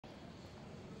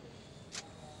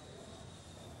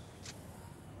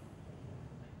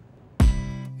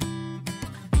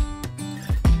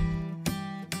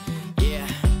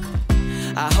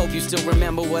I hope you still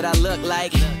remember what I look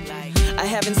like. I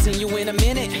haven't seen you in a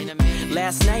minute.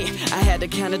 Last night, I had the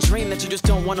kind of dream that you just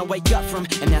don't wanna wake up from.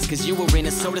 And that's cause you were in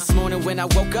it. So this morning when I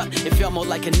woke up, it felt more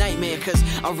like a nightmare. Cause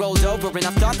I rolled over and I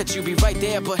thought that you'd be right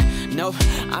there. But no,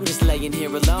 I'm just laying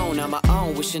here alone on my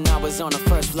own, wishing I was on the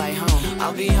first flight home.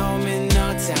 I'll be home in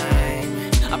no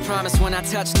time. I promise when I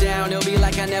touch down, it'll be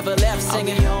like I never left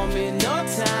singing. I'll be home in no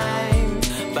time.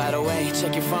 By the way,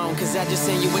 check your phone, cause I just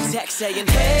sent you a text saying,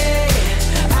 hey,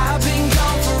 I've been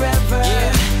gone forever.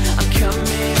 Yeah, I'm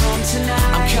coming home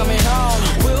tonight. I'm coming home.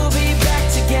 We'll be back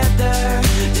together.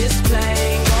 This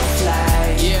plane gon'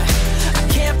 fly. Yeah, I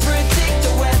can't predict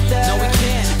the weather. No, we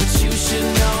can't. But you should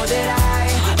know that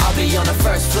I'll be on the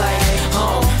first flight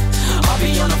home. I'll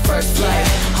be on the first flight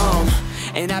home.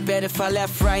 And I bet if I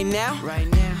left right now,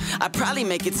 I'd probably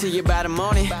make it to you by the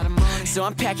morning. So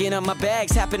I'm packing up my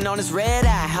bags, hopping on this red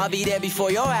eye. I'll be there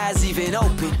before your eyes even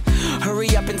open.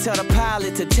 Hurry up and tell the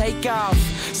pilot to take off,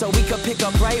 so we could pick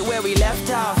up right where we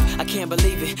left off. I can't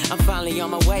believe it, I'm finally on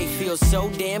my way. Feels so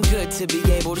damn good to be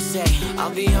able to say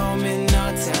I'll be home in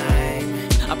no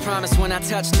time. I promise when I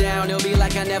touch down, it'll be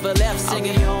like I never left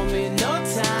singing. I'll be home in no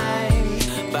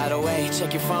time. By the way,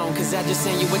 check your phone, cause I just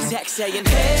sent you a text saying,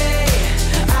 hey,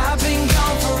 I've been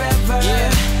gone forever.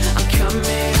 Yeah, I'm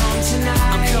coming home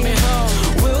tonight. I'm coming home.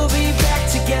 We'll be back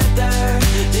together.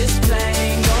 This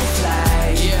plane gon'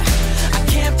 fly. Yeah, I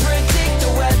can't predict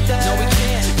the weather. No, we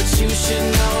can't. But you should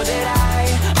know that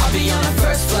I'll be on the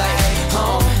first flight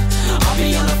home. I'll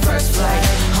be on the first flight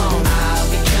home. I'll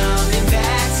be coming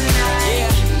back tonight.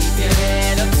 Yeah, keep your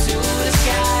head up to the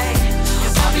sky.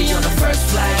 Cause I'll be on the first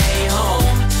flight home.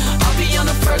 I'll be on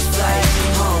the first flight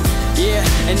home. Yeah,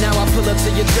 and now I pull up to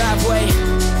your driveway.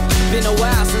 Been a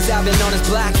while since I've been on this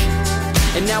block.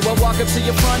 And now I walk up to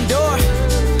your front door.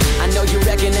 I know you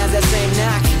recognize that same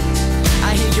knock.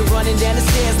 I hear you running down the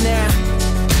stairs now,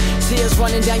 tears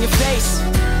running down your face.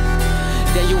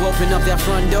 Then you open up that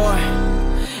front door,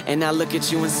 and I look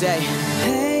at you and say,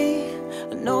 hey,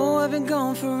 I know I've been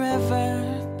gone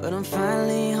forever, but I'm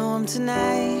finally home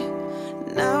tonight.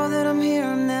 Now that I'm here,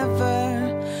 I'm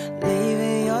never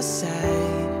leaving your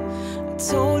side. I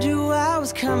told you I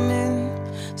was coming,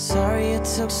 sorry it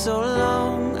took so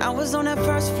long. I was on that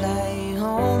first flight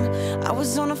home. I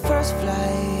was on the first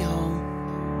flight home.